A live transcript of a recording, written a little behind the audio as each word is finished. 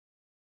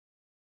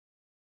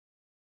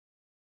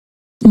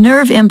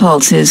Nerve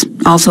impulses,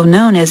 also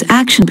known as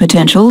action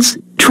potentials,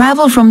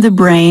 travel from the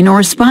brain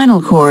or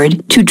spinal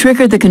cord to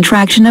trigger the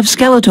contraction of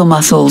skeletal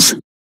muscles.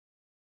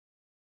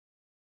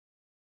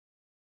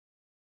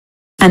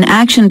 An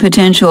action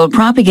potential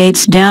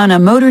propagates down a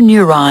motor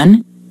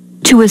neuron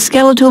to a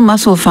skeletal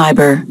muscle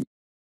fiber.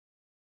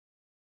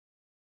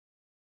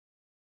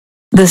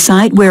 The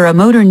site where a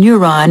motor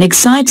neuron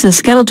excites a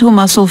skeletal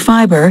muscle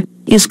fiber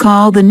is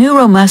called the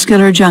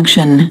neuromuscular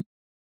junction.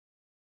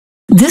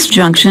 This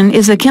junction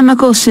is a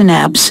chemical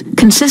synapse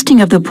consisting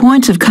of the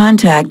points of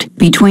contact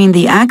between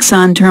the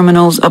axon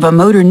terminals of a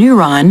motor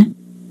neuron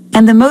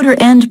and the motor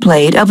end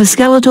plate of a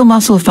skeletal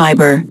muscle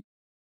fiber.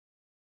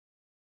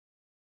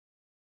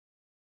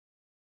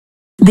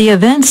 The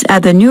events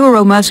at the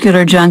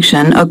neuromuscular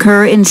junction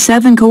occur in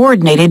 7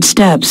 coordinated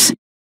steps.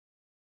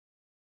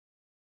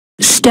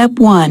 Step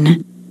 1.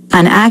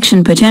 An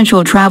action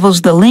potential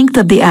travels the length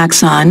of the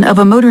axon of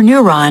a motor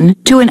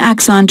neuron to an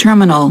axon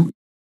terminal.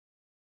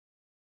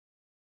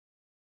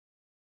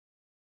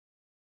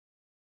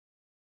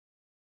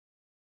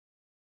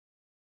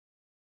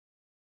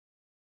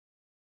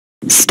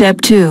 Step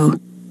 2.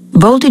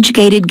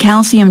 Voltage-gated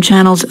calcium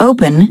channels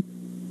open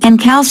and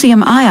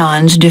calcium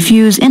ions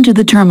diffuse into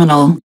the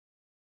terminal.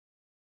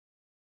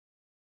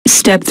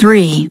 Step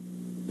 3.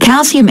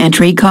 Calcium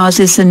entry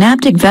causes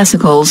synaptic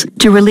vesicles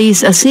to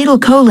release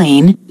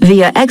acetylcholine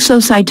via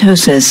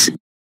exocytosis.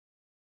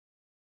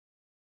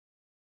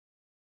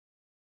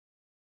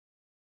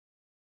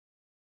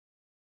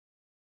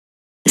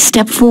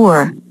 Step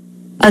 4.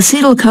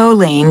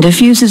 Acetylcholine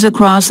diffuses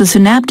across the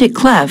synaptic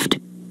cleft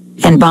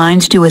and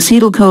binds to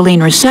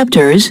acetylcholine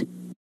receptors,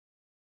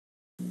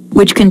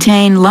 which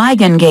contain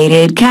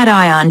ligand-gated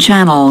cation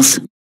channels.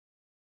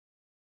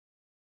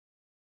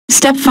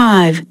 Step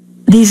 5.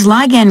 These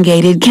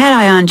ligand-gated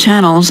cation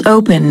channels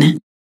open.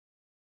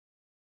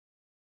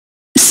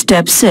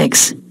 Step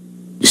 6.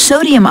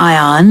 Sodium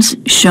ions,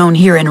 shown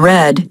here in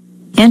red,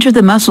 enter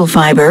the muscle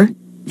fiber,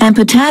 and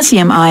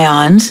potassium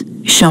ions,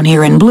 shown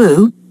here in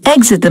blue,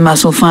 exit the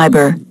muscle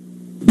fiber.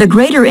 The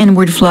greater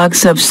inward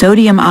flux of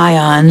sodium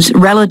ions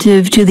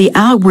relative to the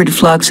outward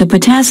flux of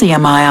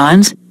potassium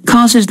ions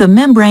causes the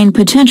membrane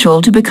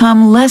potential to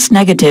become less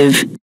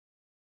negative.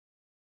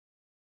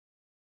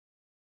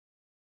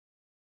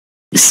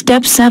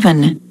 Step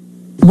 7.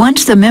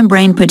 Once the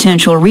membrane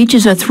potential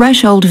reaches a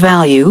threshold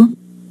value,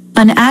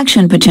 an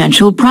action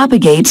potential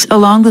propagates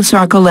along the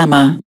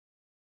sarcolemma.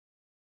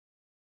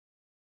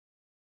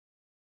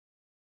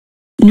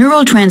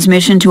 Neural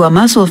transmission to a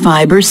muscle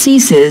fiber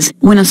ceases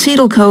when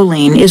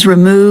acetylcholine is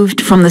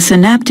removed from the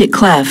synaptic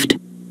cleft.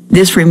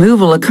 This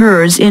removal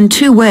occurs in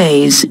 2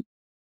 ways.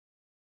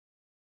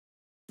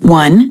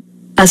 1.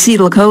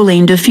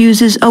 Acetylcholine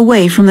diffuses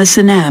away from the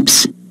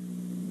synapse.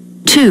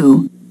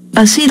 2.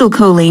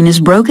 Acetylcholine is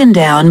broken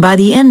down by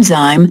the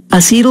enzyme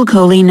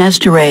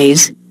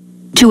acetylcholinesterase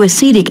to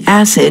acetic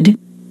acid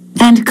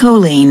and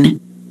choline.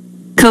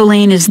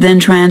 Choline is then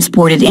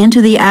transported into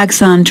the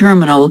axon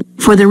terminal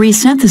for the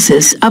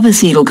resynthesis of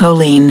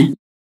acetylcholine.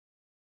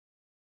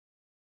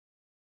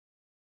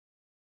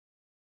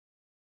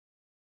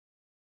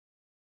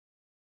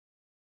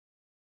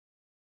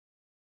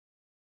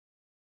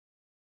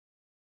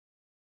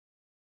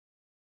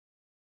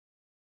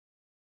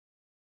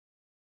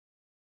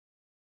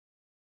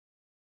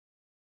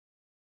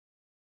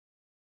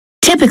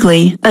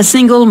 Typically, a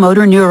single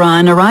motor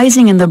neuron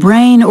arising in the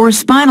brain or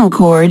spinal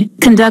cord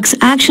conducts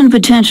action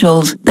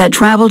potentials that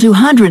travel to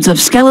hundreds of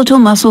skeletal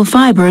muscle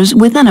fibers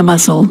within a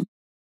muscle.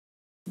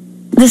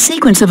 The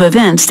sequence of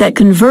events that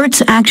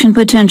converts action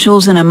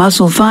potentials in a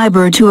muscle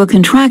fiber to a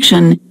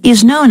contraction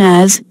is known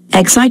as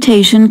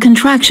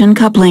excitation-contraction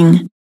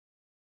coupling.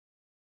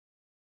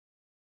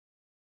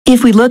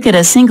 If we look at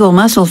a single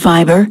muscle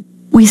fiber,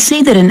 we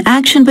see that an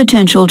action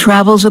potential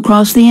travels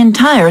across the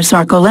entire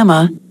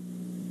sarcolemma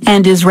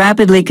and is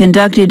rapidly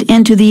conducted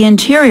into the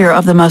interior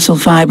of the muscle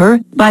fiber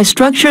by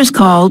structures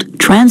called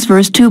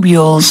transverse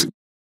tubules.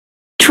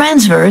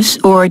 Transverse,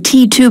 or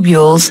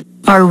T-tubules,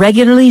 are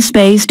regularly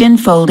spaced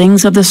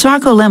enfoldings of the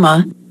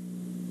sarcolemma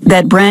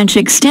that branch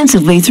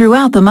extensively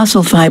throughout the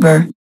muscle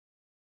fiber.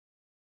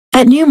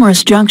 At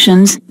numerous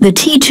junctions, the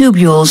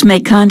T-tubules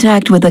make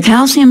contact with a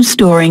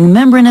calcium-storing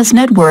membranous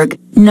network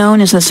known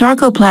as a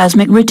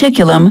sarcoplasmic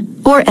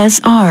reticulum, or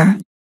SR.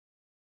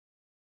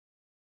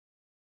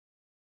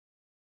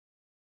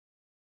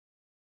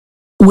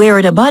 Where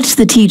it abuts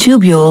the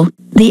T-tubule,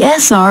 the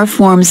SR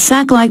forms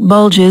sac-like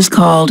bulges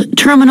called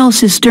terminal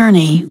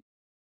cisternae.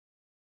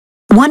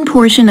 One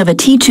portion of a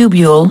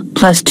T-tubule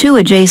plus 2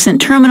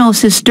 adjacent terminal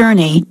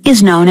cisternae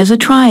is known as a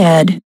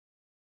triad.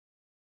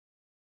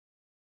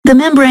 The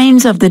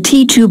membranes of the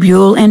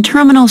T-tubule and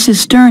terminal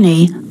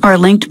cisternae are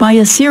linked by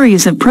a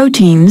series of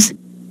proteins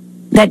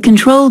that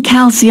control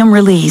calcium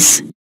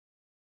release.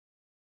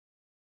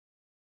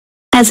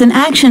 As an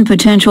action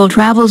potential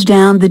travels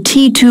down the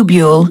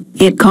T-tubule,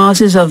 it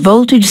causes a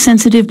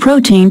voltage-sensitive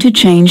protein to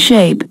change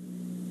shape.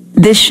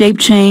 This shape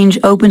change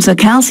opens a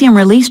calcium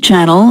release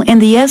channel in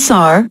the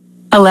SR,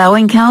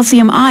 allowing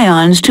calcium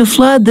ions to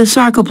flood the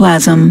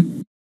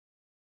sarcoplasm.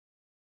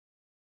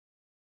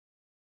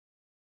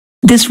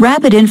 This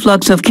rapid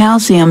influx of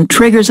calcium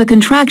triggers a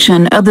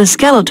contraction of the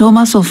skeletal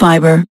muscle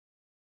fiber.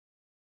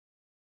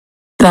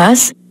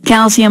 Thus,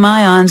 calcium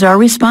ions are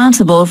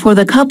responsible for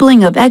the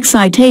coupling of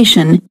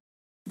excitation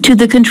to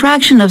the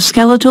contraction of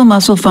skeletal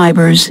muscle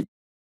fibers.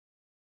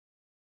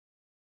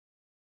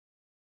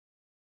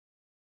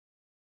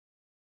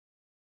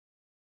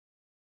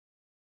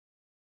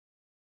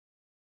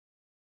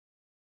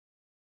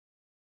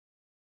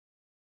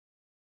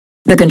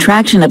 The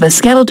contraction of a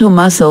skeletal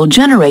muscle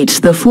generates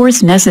the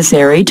force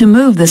necessary to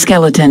move the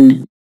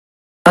skeleton.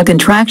 A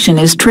contraction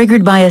is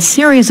triggered by a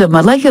series of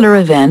molecular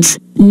events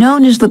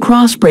known as the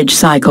cross-bridge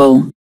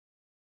cycle.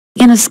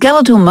 In a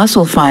skeletal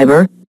muscle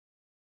fiber,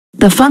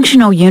 the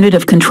functional unit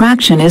of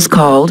contraction is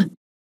called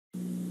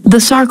the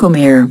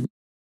sarcomere.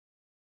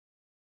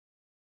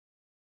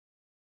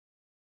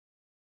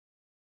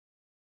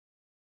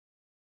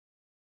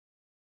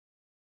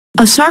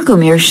 A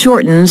sarcomere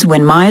shortens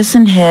when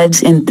myosin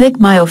heads in thick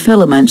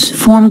myofilaments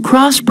form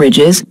cross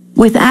bridges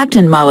with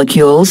actin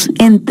molecules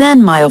in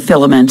thin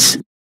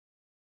myofilaments.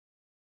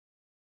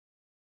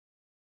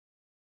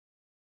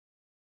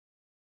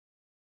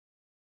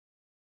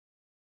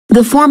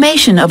 The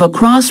formation of a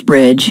cross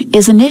bridge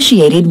is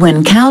initiated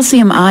when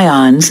calcium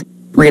ions,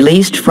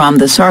 released from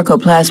the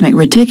sarcoplasmic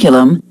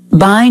reticulum,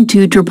 bind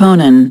to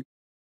troponin.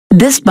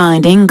 This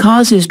binding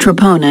causes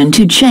troponin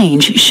to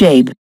change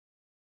shape.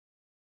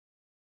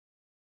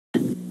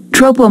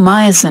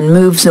 Tropomyosin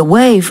moves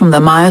away from the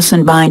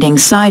myosin binding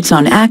sites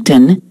on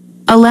actin,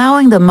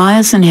 allowing the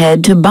myosin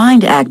head to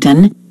bind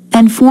actin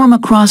and form a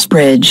cross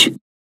bridge.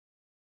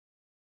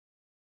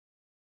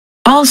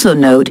 Also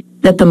note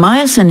that the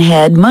myosin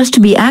head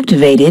must be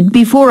activated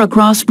before a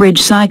cross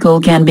bridge cycle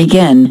can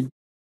begin.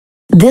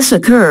 This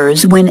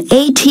occurs when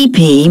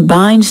ATP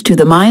binds to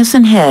the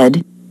myosin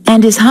head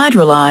and is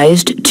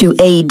hydrolyzed to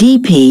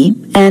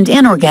ADP and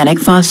inorganic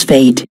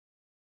phosphate.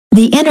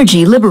 The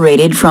energy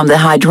liberated from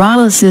the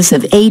hydrolysis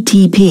of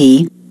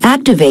ATP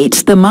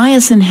activates the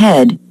myosin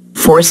head,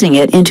 forcing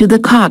it into the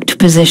cocked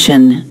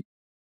position.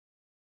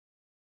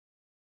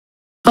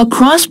 A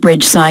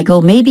cross-bridge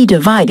cycle may be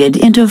divided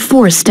into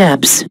 4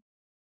 steps.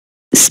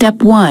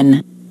 Step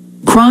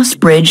 1.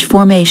 Cross-bridge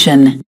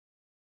formation.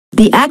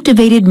 The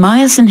activated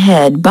myosin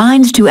head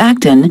binds to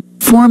actin,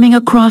 forming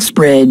a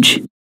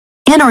cross-bridge.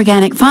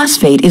 Inorganic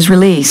phosphate is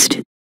released,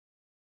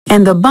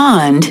 and the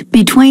bond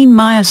between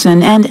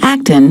myosin and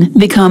actin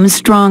becomes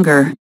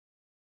stronger.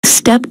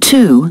 Step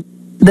 2.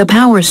 The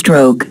power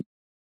stroke.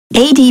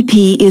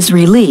 ADP is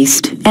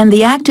released and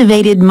the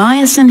activated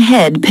myosin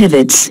head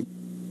pivots,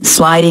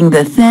 sliding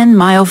the thin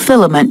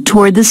myofilament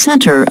toward the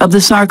center of the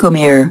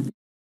sarcomere.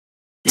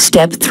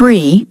 Step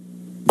 3.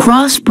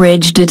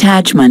 Cross-bridge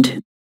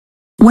detachment.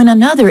 When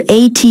another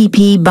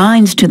ATP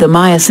binds to the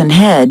myosin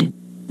head,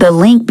 the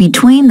link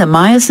between the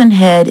myosin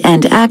head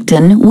and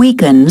actin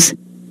weakens,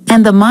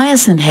 and the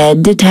myosin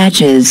head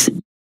detaches.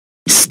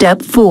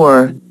 Step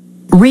 4.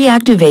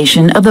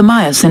 Reactivation of the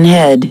myosin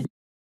head.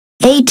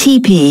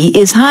 ATP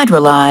is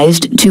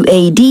hydrolyzed to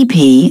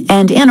ADP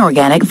and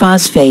inorganic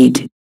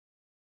phosphate.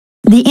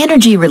 The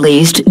energy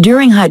released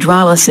during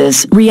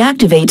hydrolysis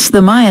reactivates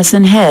the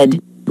myosin head,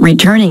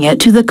 returning it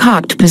to the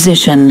cocked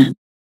position.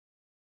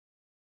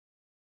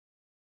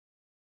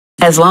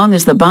 As long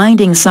as the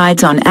binding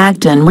sites on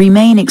actin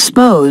remain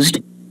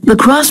exposed, the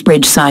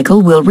cross-bridge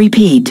cycle will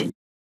repeat.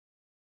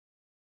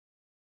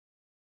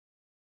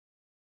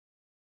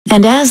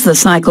 And as the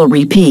cycle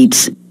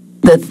repeats,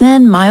 the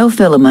thin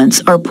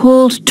myofilaments are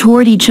pulled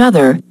toward each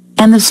other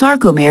and the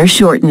sarcomere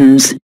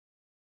shortens.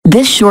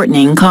 This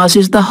shortening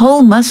causes the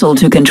whole muscle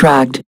to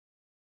contract.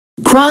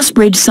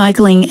 Cross-bridge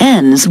cycling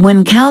ends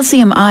when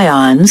calcium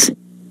ions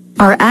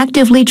are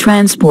actively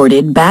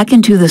transported back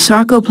into the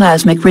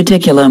sarcoplasmic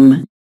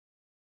reticulum.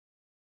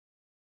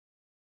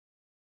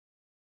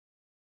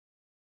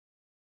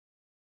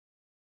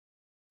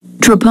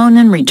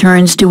 Troponin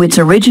returns to its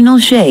original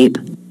shape,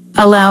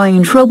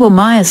 allowing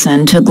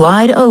tropomyosin to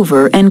glide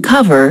over and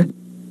cover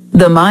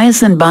the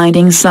myosin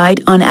binding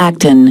site on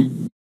actin.